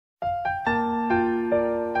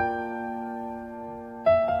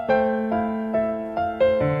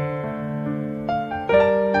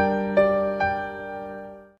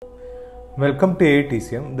Welcome to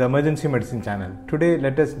AETCM, the emergency medicine channel. Today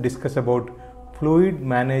let us discuss about fluid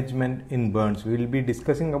management in burns. We will be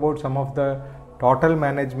discussing about some of the total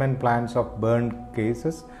management plans of burn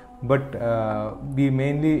cases, but we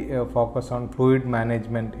mainly focus on fluid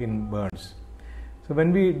management in burns. So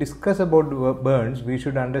when we discuss about burns, we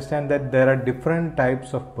should understand that there are different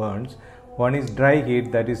types of burns. One is dry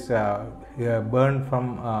heat, that is burn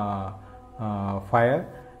from fire,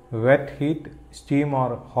 wet heat, steam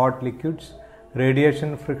or hot liquids,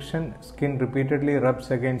 radiation friction, skin repeatedly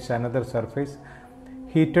rubs against another surface,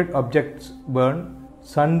 heated objects burn,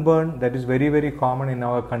 sunburn, that is very common in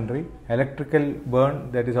our country, electrical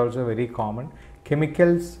burn, that is also very common,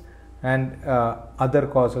 chemicals and other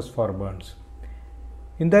causes for burns.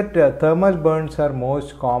 In that thermal burns are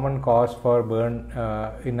most common cause for burn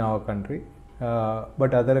in our country,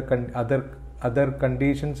 but other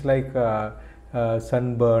conditions like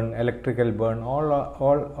sunburn, electrical burn, all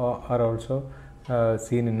are also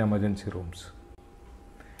seen in emergency rooms.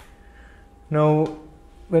 Now,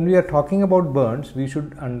 when we are talking about burns, we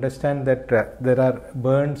should understand that there are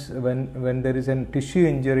burns when there is a tissue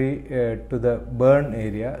injury to the burn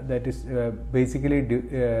area, that is basically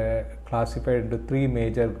classified into three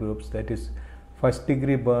major groups, that is first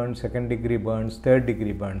degree burns, second degree burns, third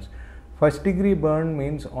degree burns. First degree burn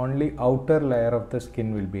means only outer layer of the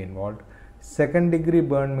skin will be involved. Second degree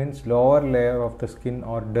burn means lower layer of the skin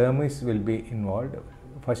or dermis will be involved.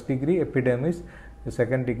 First degree epidermis, the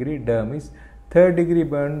second degree dermis. Third degree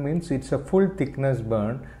burn means it's a full thickness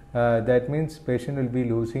burn. That means patient will be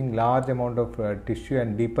losing large amount of tissue,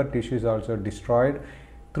 and deeper tissue is also destroyed.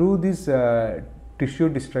 Through this tissue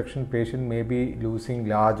destruction, patient may be losing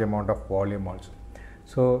large amount of volume also.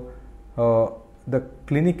 So the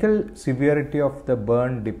clinical severity of the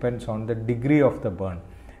burn depends on the degree of the burn.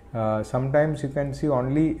 Sometimes you can see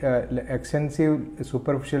only extensive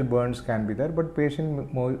superficial burns can be there, but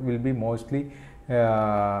patient will be mostly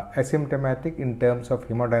asymptomatic in terms of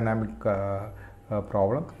hemodynamic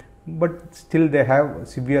problem, but still they have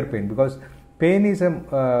severe pain, because pain is an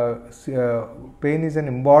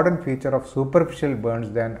important feature of superficial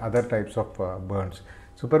burns than other types of burns.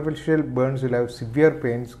 Superficial burns will have severe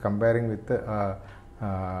pains comparing with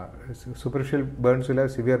superficial burns will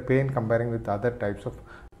have severe pain comparing with other types of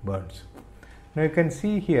burns. Now you can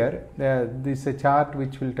see here this is a chart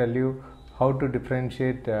which will tell you how to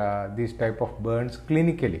differentiate these type of burns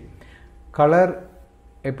clinically. Color: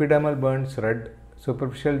 epidermal burns red,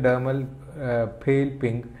 superficial dermal pale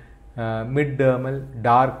pink, mid dermal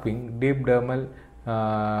dark pink, deep dermal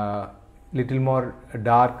little more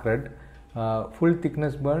dark red. Full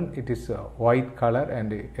thickness burn, it is white color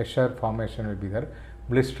and Escher formation will be there.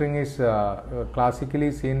 Blistering is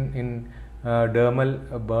classically seen in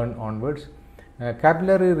dermal burn onwards.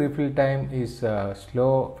 Capillary refill time is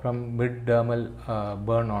slow from mid dermal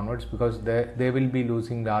burn onwards, because they will be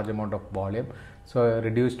losing large amount of volume, so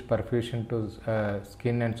reduced perfusion to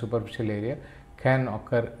skin and superficial area can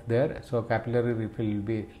occur there, so capillary refill will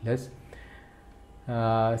be less.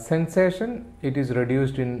 Sensation, it is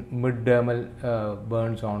reduced in mid dermal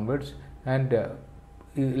burns onwards, and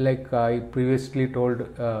like I previously told,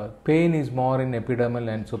 pain is more in epidermal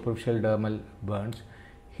and superficial dermal burns.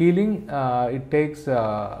 Healing, it takes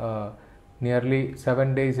nearly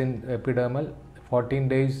 7 days in epidermal, 14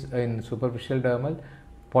 days in superficial dermal,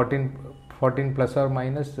 14 plus or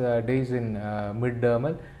minus days in mid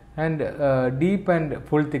dermal, and deep and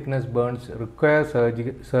full thickness burns require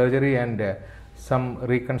surgery and some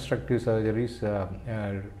reconstructive surgeries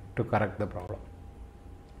to correct the problem.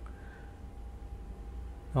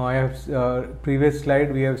 Now I have previous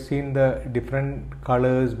slide we have seen the different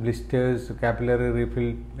colors, blisters, capillary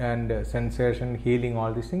refill and sensation, healing,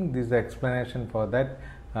 all these things. This is the explanation for that,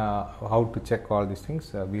 how to check all these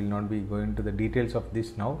things. We will not be going to the details of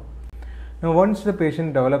this now. Now once the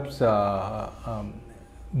patient develops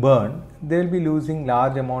burn, they will be losing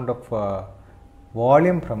large amount of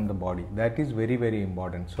volume from the body. That is very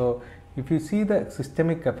important. So if you see the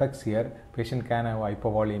systemic effects here, patient can have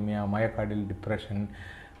hypovolemia, myocardial depression,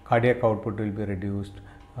 cardiac output will be reduced,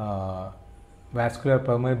 vascular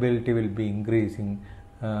permeability will be increasing,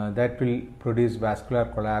 that will produce vascular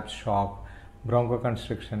collapse, shock,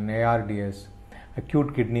 bronchoconstriction, ARDS,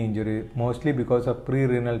 acute kidney injury, mostly because of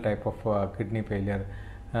pre-renal type of kidney failure,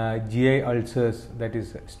 GI ulcers, that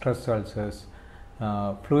is stress ulcers.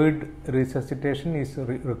 Fluid resuscitation is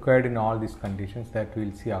required in all these conditions, that we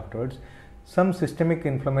will see afterwards. Some systemic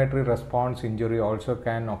inflammatory response injury also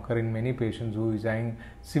can occur in many patients who is having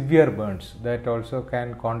severe burns, that also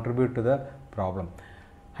can contribute to the problem.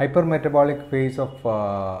 Hypermetabolic phase of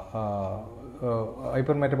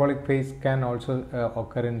hypermetabolic phase can also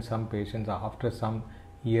occur in some patients after some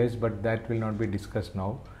years, but that will not be discussed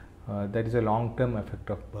now. That is a long-term effect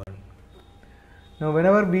of burn. Now,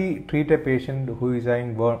 whenever we treat a patient who is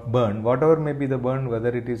having burn, whatever may be the burn, whether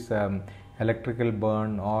it is electrical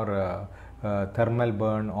burn or thermal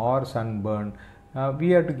burn or sunburn,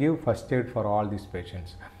 we have to give first aid for all these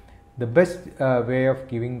patients. The best way of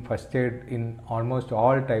giving first aid in almost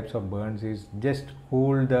all types of burns is just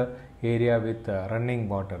cool the area with running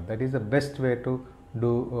water. That is the best way to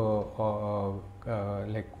do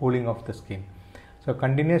like cooling of the skin. So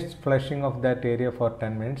continuous flushing of that area for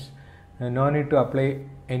 10 minutes. No need to apply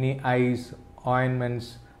any ice,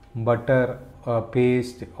 ointments, butter,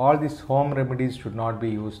 paste. All these home remedies should not be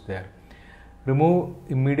used there. Remove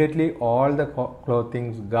immediately all the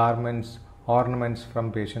clothing, garments, ornaments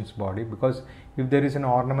from patient's body, because if there is an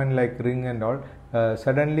ornament like ring and all,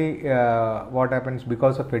 suddenly what happens,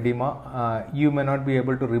 because of edema, you may not be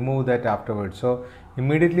able to remove that afterwards. So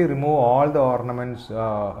immediately remove all the ornaments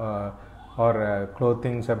or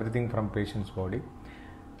clothing, everything from patient's body.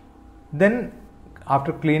 Then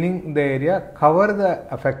after cleaning the area, cover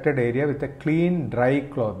the affected area with a clean dry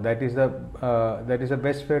cloth. That is the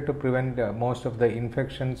best way to prevent most of the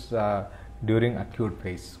infections during acute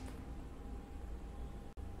phase.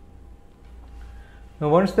 Now,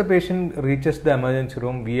 once the patient reaches the emergency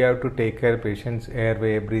room, we have to take care of patient's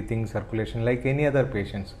airway, breathing, circulation like any other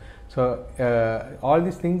patients. So all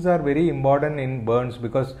these things are very important in burns,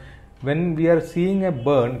 because when we are seeing a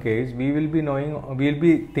burn case, we will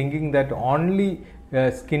be thinking that only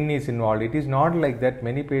skin is involved. It is not like that.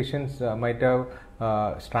 Many patients might have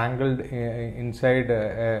strangled inside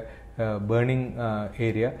a burning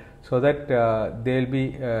area, so that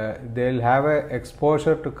they'll have a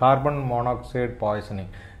exposure to carbon monoxide poisoning.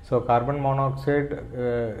 So carbon monoxide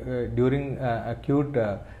during acute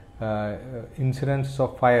incidents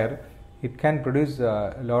of fire, it can produce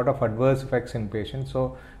a lot of adverse effects in patients.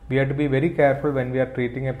 So we have to be very careful when we are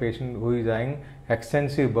treating a patient who is having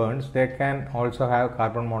extensive burns. They can also have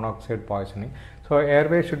carbon monoxide poisoning. So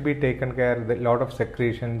airway should be taken care. A lot of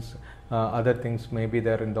secretions, other things may be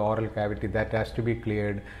there in the oral cavity, that has to be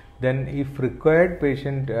cleared. Then if required,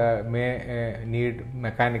 patient may need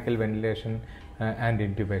mechanical ventilation and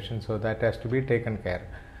intubation. So that has to be taken care.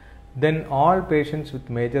 Then all patients with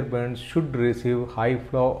major burns should receive high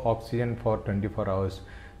flow oxygen for 24 hours.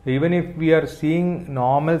 Even if we are seeing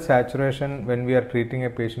normal saturation when we are treating a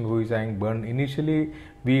patient who is having burn, initially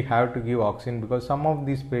we have to give oxygen, because some of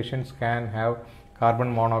these patients can have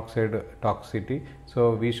carbon monoxide toxicity.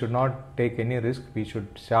 So we should not take any risk. We should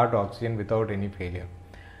start oxygen without any failure.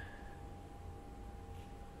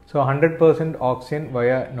 So 100% oxygen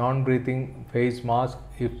via non-breathing face mask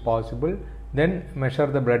if possible. Then measure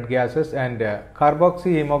the blood gases, and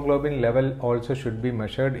carboxyhemoglobin level also should be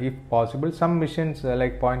measured if possible. Some machines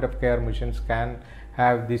like point of care machines can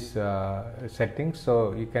have this settings,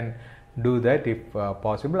 so you can do that if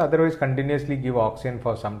possible. Otherwise, continuously give oxygen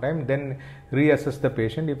for some time, then reassess the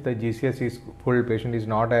patient. If the GCS is full, patient is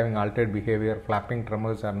not having altered behavior, flapping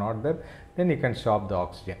tremors are not there, then you can stop the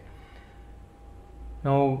oxygen.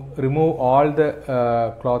 Now remove all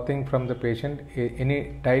the clothing from the patient.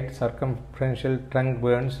 Any tight circumferential trunk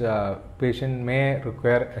burns, patient may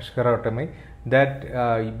require sclerotomy.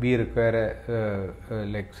 That we require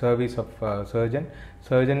like service of surgeon.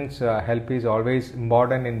 Surgeon's help is always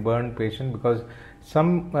important in burn patient, because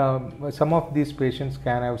some of these patients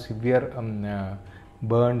can have severe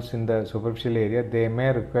burns in the superficial area. They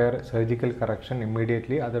may require surgical correction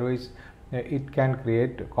immediately. Otherwise, it can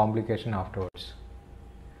create complication afterwards.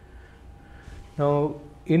 Now,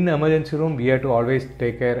 in emergency room, we have to always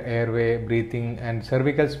take care airway, breathing, and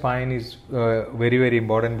cervical spine is very, very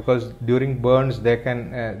important, because during burns they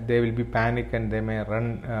will be panic and they may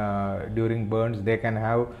run during burns. They can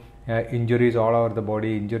have injuries all over the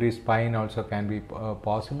body. Injury spine also can be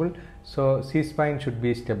possible. So C-spine should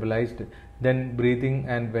be stabilized. Then breathing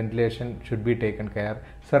and ventilation should be taken care.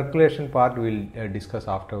 Circulation part we will discuss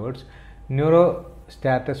afterwards. Neuro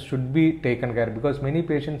status should be taken care, because many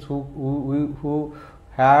patients who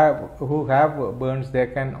have burns, they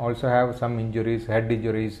can also have some injuries, head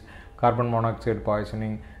injuries, carbon monoxide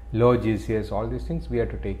poisoning, low GCS, all these things we have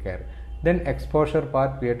to take care. Then exposure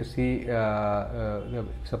part, we have to see,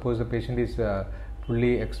 suppose the patient is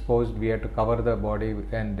fully exposed, we have to cover the body,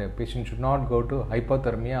 and the patient should not go to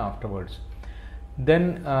hypothermia afterwards.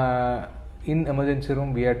 Then in emergency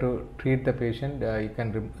room, we have to treat the patient. You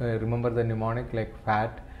can remember the mnemonic like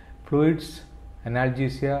fat, fluids,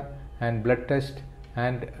 analgesia, and blood test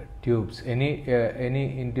and tubes. Any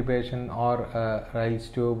intubation or Riles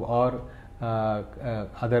tube or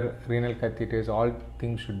other renal catheters, all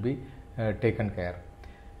things should be taken care.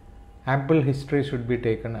 Ample history should be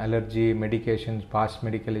taken, allergy, medications, past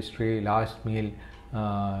medical history, last meal,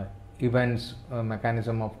 events,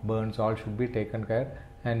 mechanism of burns, all should be taken care,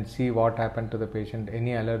 and see what happened to the patient.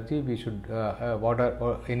 Any allergy we should,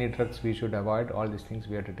 or any drugs we should avoid, all these things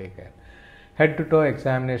we have to take care. Head to toe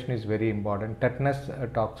examination is very important. Tetanus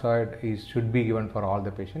toxoid should be given for all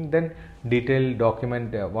the patients. Then detailed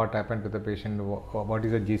document what happened to the patient, what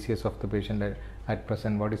is the GCS of the patient at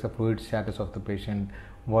present, what is the fluid status of the patient,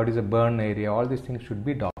 what is the burn area, all these things should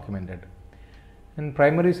be documented. In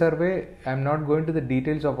primary survey, I am not going to the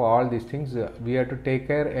details of all these things. We have to take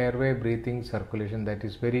care airway, breathing, circulation, that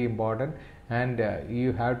is very important, and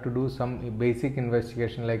you have to do some basic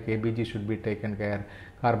investigation like ABG should be taken care,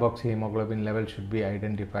 carboxyhemoglobin level should be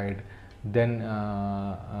identified, then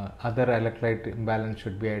other electrolyte imbalance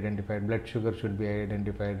should be identified, blood sugar should be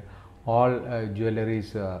identified, all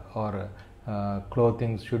jewelries or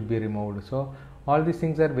clothing should be removed. So all these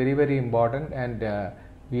things are very, very important, and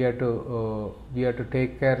we have to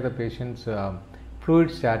take care of the patient's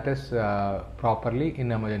fluid status properly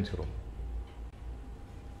in emergency room.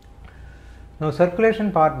 Now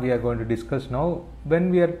circulation part we are going to discuss now.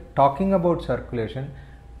 When we are talking about circulation,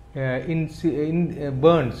 in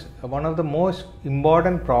burns, one of the most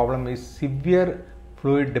important problem is severe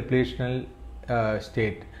fluid depletional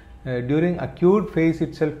state. During acute phase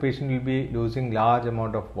itself, patient will be losing large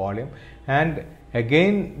amount of volume, and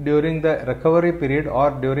again during the recovery period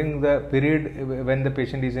or during the period when the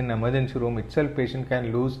patient is in emergency room itself, patient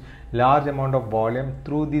can lose large amount of volume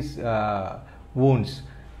through these wounds.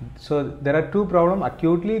 So there are two problems.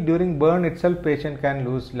 Acutely during burn itself, patient can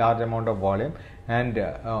lose large amount of volume, and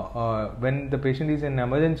when the patient is in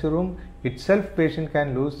emergency room itself, patient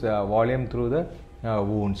can lose volume through the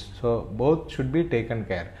wounds. So both should be taken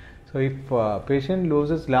care. So if patient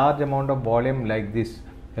loses large amount of volume like this,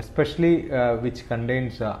 especially which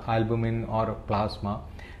contains albumin or plasma,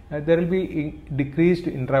 there will be decreased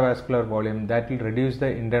intravascular volume, that will reduce the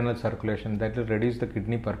internal circulation, that will reduce the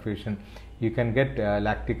kidney perfusion. You can get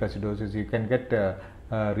lactic acidosis, you can get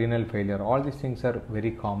renal failure. All these things are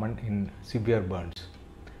very common in severe burns.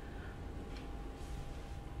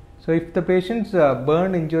 So if the patient's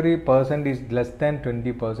burn injury percent is less than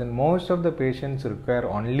 20%, most of the patients require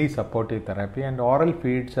only supportive therapy, and oral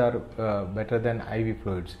feeds are better than IV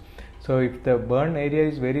fluids. So if the burn area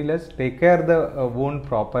is very less, take care of the wound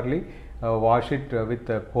properly, wash it with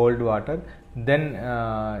cold water, then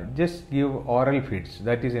just give oral feeds,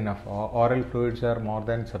 that is enough. Oral fluids are more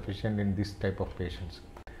than sufficient in this type of patients.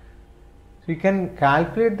 So you can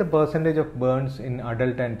calculate the percentage of burns in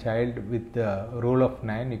adult and child with the rule of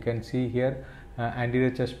 9. You can see here anterior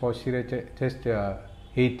chest, posterior chest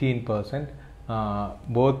 18%,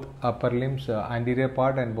 both upper limbs, anterior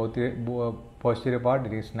part and both posterior part,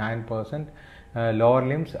 it is 9%, lower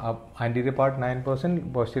limbs, anterior part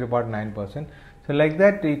 9%, posterior part 9%. So like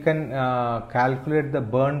that you can calculate the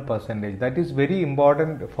burn percentage. That is very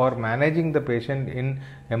important for managing the patient in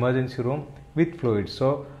emergency room with fluids.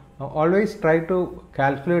 So always try to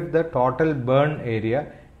calculate the total burn area,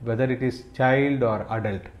 whether it is child or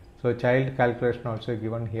adult. So child calculation also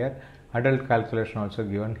given here, adult calculation also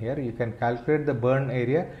given here. You can calculate the burn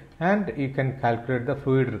area and you can calculate the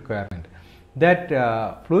fluid requirement. That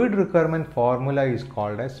fluid requirement formula is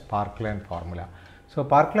called as Parkland formula. So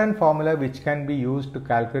Parkland formula, which can be used to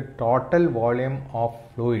calculate total volume of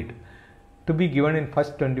fluid to be given in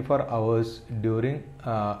first 24 hours during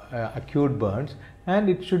acute burns, and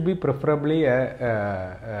it should be preferably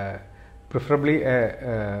a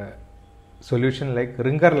solution like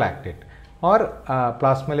Ringer lactate, or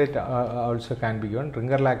plasmolate also can be given.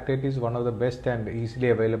 Ringer lactate is one of the best and easily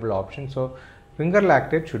available options, so Ringer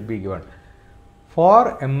lactate should be given.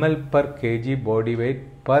 4 ml per kg body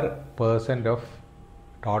weight per % of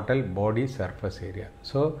total body surface area.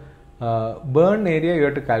 So burn area you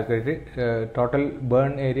have to calculate it. Total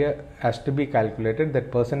burn area has to be calculated,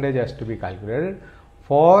 that percentage has to be calculated.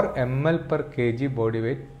 4 ml per kg body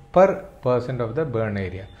weight per % of the burn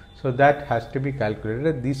area. So that has to be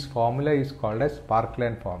calculated. This formula is called as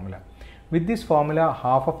Parkland formula. With this formula,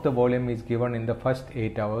 half of the volume is given in the first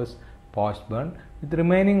 8 hours post burn, with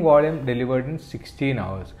remaining volume delivered in 16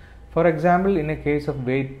 hours. For example, in a case of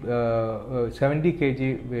weight 70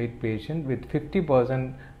 kg weight patient with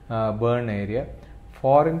 50% burn area,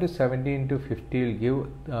 4 into 70 into 50 will give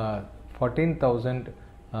 14,000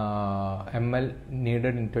 ml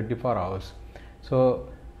needed in 24 hours. So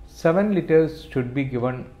 7 liters should be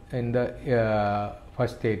given in the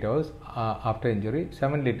first 8 hours after injury,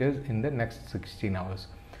 7 liters in the next 16 hours.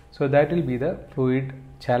 So that will be the fluid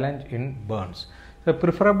challenge in burns. The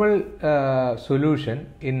preferable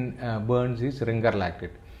solution in burns is ringer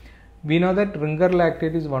lactate. We know that ringer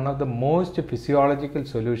lactate is one of the most physiological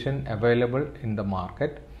solution available in the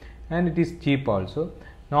market, and it is cheap also.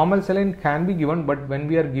 Normal saline can be given, but when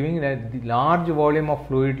we are giving a large volume of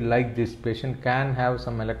fluid like this, patient can have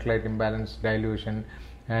some electrolyte imbalance, dilution,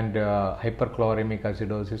 and hyperchloremic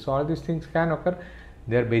acidosis. All these things can occur.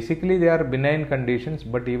 They are benign conditions,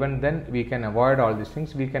 but even then we can avoid all these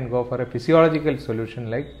things. We can go for a physiological solution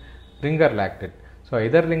like ringer lactate. So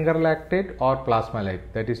either ringer lactate or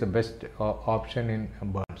plasmalate, that is the best option in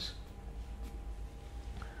burns.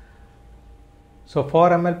 So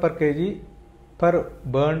 4 ml per kg per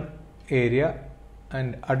burn area,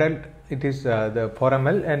 and adult it is the 4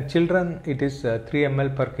 ml, and children it is 3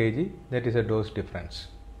 ml per kg. That is a dose difference.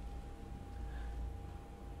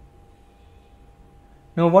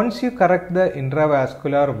 Now once you correct the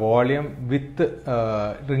intravascular volume with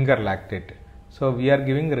ringer lactate, so we are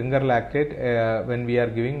giving ringer lactate, when we are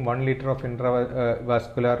giving 1 liter of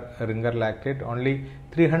intravascular ringer lactate, only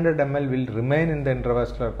 300 ml will remain in the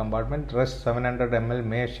intravascular compartment, rest 700 ml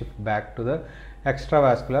may shift back to the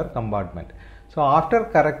extravascular compartment. So after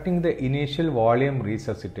correcting the initial volume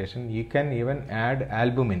resuscitation, you can even add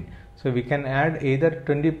albumin. So we can add either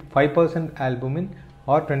 25% albumin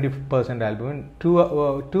or 20% albumin.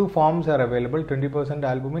 Two forms are available, 20%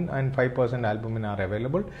 albumin and 5% albumin are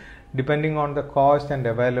available. Depending on the cost and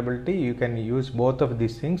availability, you can use both of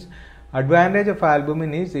these things. Advantage of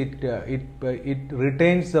albumin is it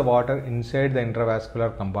retains the water inside the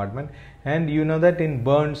intravascular compartment, and you know that in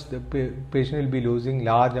burns the patient will be losing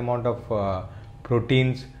large amount of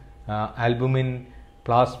proteins, albumin,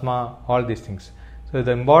 plasma, all these things. So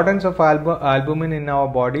the importance of albumin in our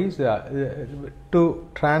bodies to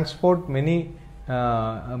transport many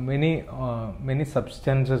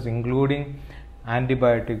substances, including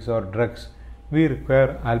antibiotics or drugs, we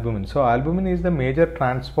require albumin. So albumin is the major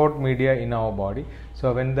transport media in our body.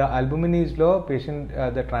 So when the albumin is low,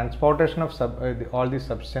 the transportation of all these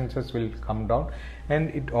substances will come down, and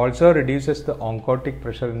it also reduces the oncotic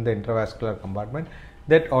pressure in the intravascular compartment.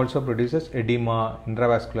 That also produces edema,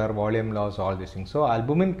 intravascular volume loss, all these things. So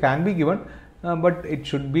albumin can be given, but it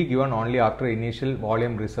should be given only after initial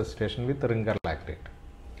volume resuscitation with ringer lactate.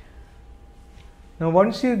 Now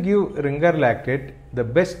once you give ringer lactate, the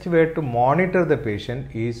best way to monitor the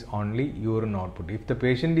patient is only urine output. If the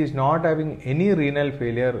patient is not having any renal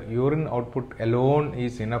failure, urine output alone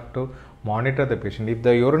is enough to monitor the patient. If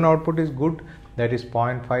the urine output is good, that is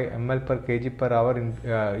 0.5 ml per kg per hour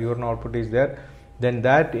urine output is there, then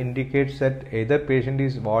that indicates that either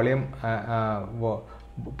patient's volume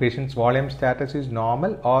status is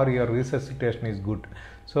normal or your resuscitation is good.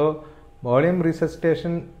 So volume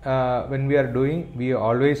resuscitation, when we are doing, we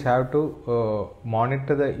always have to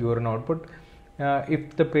monitor the urine output.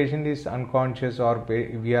 If the patient is unconscious or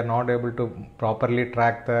we are not able to properly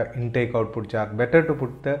track the intake output chart, better to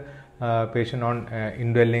put the patient on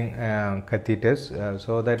indwelling catheters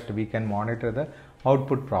so that we can monitor the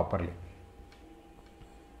output properly.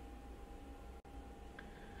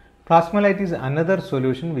 Plasmalate is another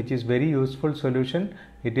solution which is very useful solution.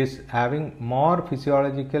 It is having more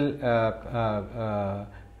physiological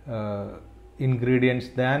ingredients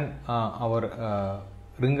than our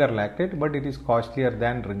ringer lactate, but it is costlier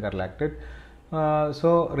than ringer lactate.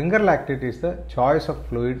 So ringer lactate is the choice of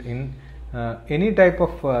fluid in any type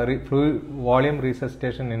of fluid volume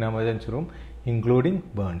resuscitation in emergency room, including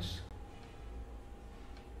burns.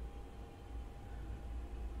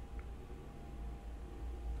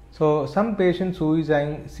 So some patients who is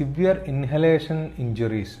having severe inhalation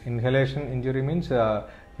injuries. Inhalation injury means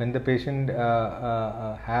when the patient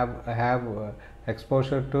have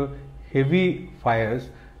exposure to heavy fires,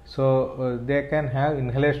 so they can have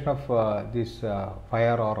inhalation of this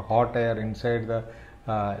fire or hot air inside the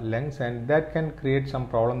lungs, and that can create some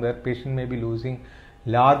problem where patient may be losing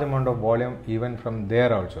large amount of volume even from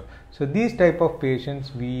there also. So these type of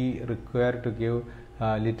patients we require to give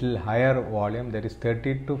little higher volume, that is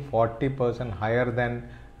 30 to 40% higher than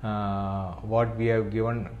what we have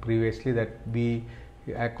given previously. That we,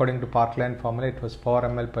 according to Parkland formula, it was 4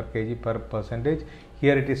 ml per kg per percentage.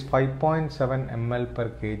 Here it is 5.7 ml per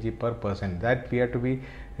kg per percent. That we have to be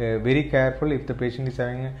very careful. If the patient is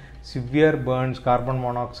having severe burns, carbon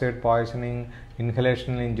monoxide poisoning,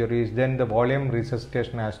 inhalation injuries, then the volume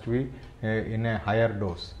resuscitation has to be in a higher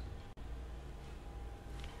dose.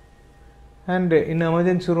 And in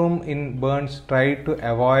emergency room in burns, try to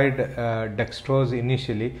avoid dextrose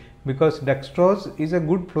initially, because dextrose is a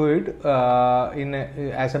good fluid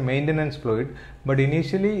as a maintenance fluid, but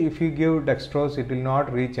initially if you give dextrose, it will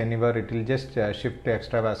not reach anywhere, it will just shift to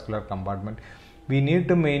extravascular compartment. We need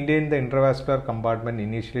to maintain the intravascular compartment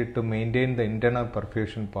initially to maintain the internal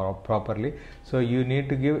perfusion properly. So you need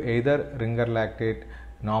to give either ringer lactate,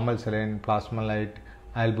 normal saline, plasmalite,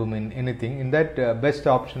 albumin, anything. In that, best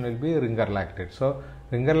option will be ringer lactate. So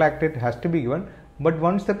ringer lactate has to be given, but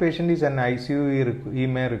once the patient is in ICU, he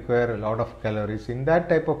may require a lot of calories. In that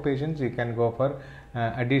type of patients, you can go for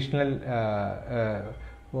additional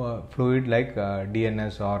fluid like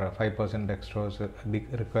DNS or 5% dextrose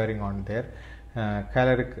requiring on their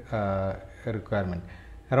caloric requirement.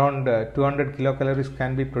 Around 200 kilocalories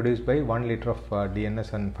can be produced by 1 liter of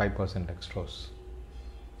DNS and 5% dextrose.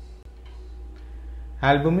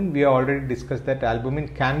 Albumin, we have already discussed that albumin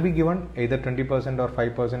can be given, either 20% or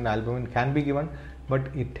 5% albumin can be given, but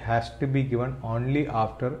it has to be given only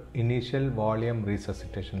after initial volume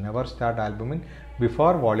resuscitation. Never start albumin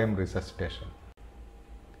before volume resuscitation.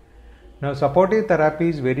 Now, supportive therapy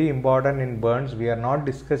is very important in burns. We are not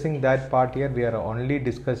discussing that part here. We are only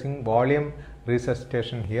discussing volume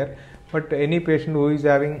resuscitation here. But any patient who is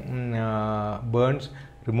having burns,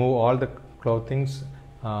 remove all the clothings,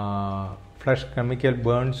 flush chemical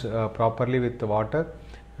burns properly with the water.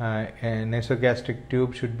 A nasogastric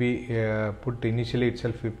tube should be put initially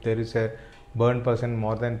itself if there is a burn percent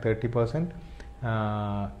more than 30%.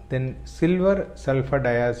 Then silver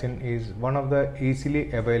sulfadiazine is one of the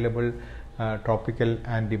easily available topical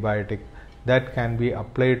antibiotic that can be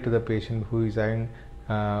applied to the patient who is having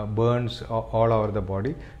burns all over the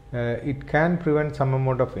body. It can prevent some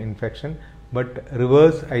amount of infection, but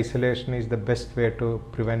reverse isolation is the best way to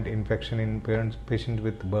prevent infection in patients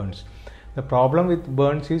with burns. The problem with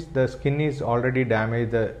burns is the skin is already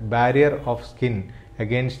damaged, the barrier of skin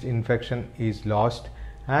against infection is lost,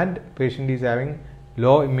 and patient is having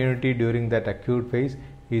low immunity during that acute phase.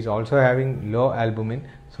 He is also having low albumin.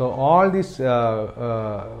 So all these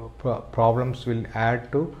problems will add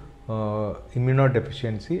to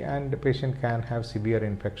immunodeficiency, and the patient can have severe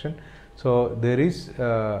infection. So there is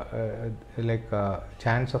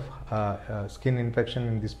chance of skin infection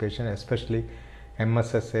in this patient, especially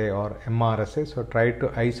MSSA or MRSA. So try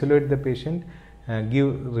to isolate the patient,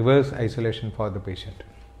 give reverse isolation for the patient.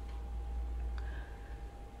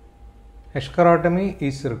 Eschorotomy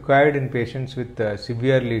is required in patients with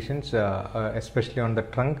severe lesions, especially on the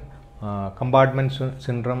trunk. Compartment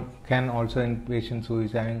syndrome can also in patients who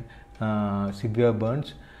is having severe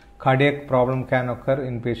burns. Cardiac problem can occur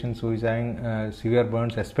in patients who is having severe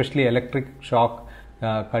burns, especially electric shock.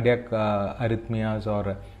 Cardiac arrhythmias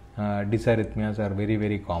or dysarrhythmias are very,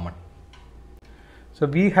 very common. So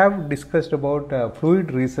we have discussed about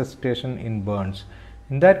fluid resuscitation in burns.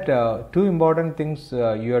 In that, two important things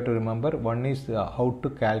you have to remember. One is how to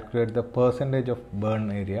calculate the percentage of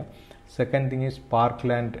burn area. Second thing is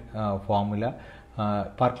Parkland formula.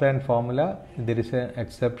 Parkland formula, there is an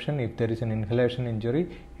exception. If there is an inhalation injury,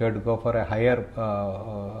 you have to go for a higher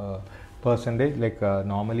percentage, like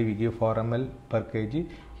normally we give 4 ml per kg.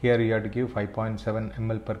 Here you have to give 5.7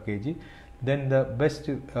 ml per kg. Then the best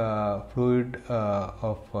fluid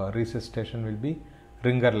of resuscitation will be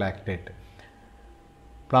ringer lactate.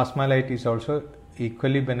 Plasmalite is also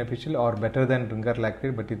equally beneficial or better than ringer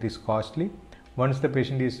lactate, but it is costly. Once the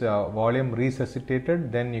patient is volume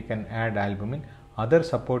resuscitated, then you can add albumin. Other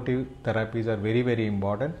supportive therapies are very, very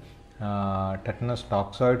important. Tetanus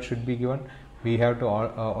toxoid should be given. We have to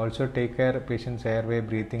also take care of patient's airway,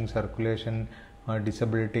 breathing, circulation,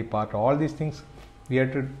 disability part. All these things we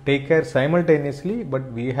have to take care simultaneously, but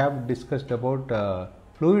we have discussed about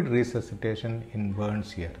fluid resuscitation in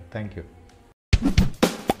burns here. Thank you.